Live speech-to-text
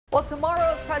Well,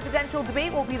 tomorrow's presidential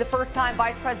debate will be the first time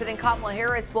Vice President Kamala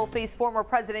Harris will face former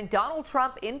President Donald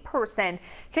Trump in person.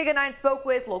 KG9 spoke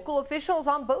with local officials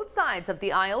on both sides of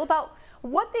the aisle about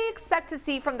what they expect to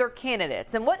see from their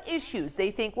candidates and what issues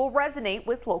they think will resonate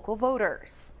with local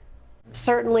voters.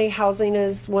 Certainly, housing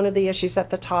is one of the issues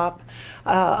at the top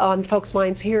on folks'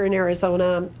 minds here in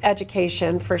Arizona.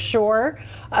 Education, for sure,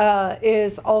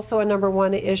 is also a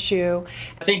 #1 issue.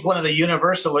 I think one of the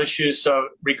universal issues,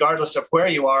 regardless of where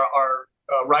you are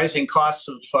rising costs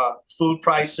of food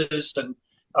prices and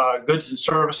goods and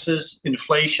services,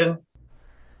 inflation.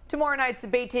 Tomorrow night's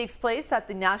debate takes place at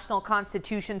the National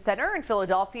Constitution Center in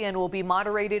Philadelphia and will be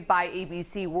moderated by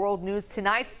ABC World News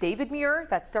Tonight's David Muir.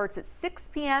 That starts at 6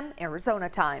 p.m. Arizona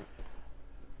time.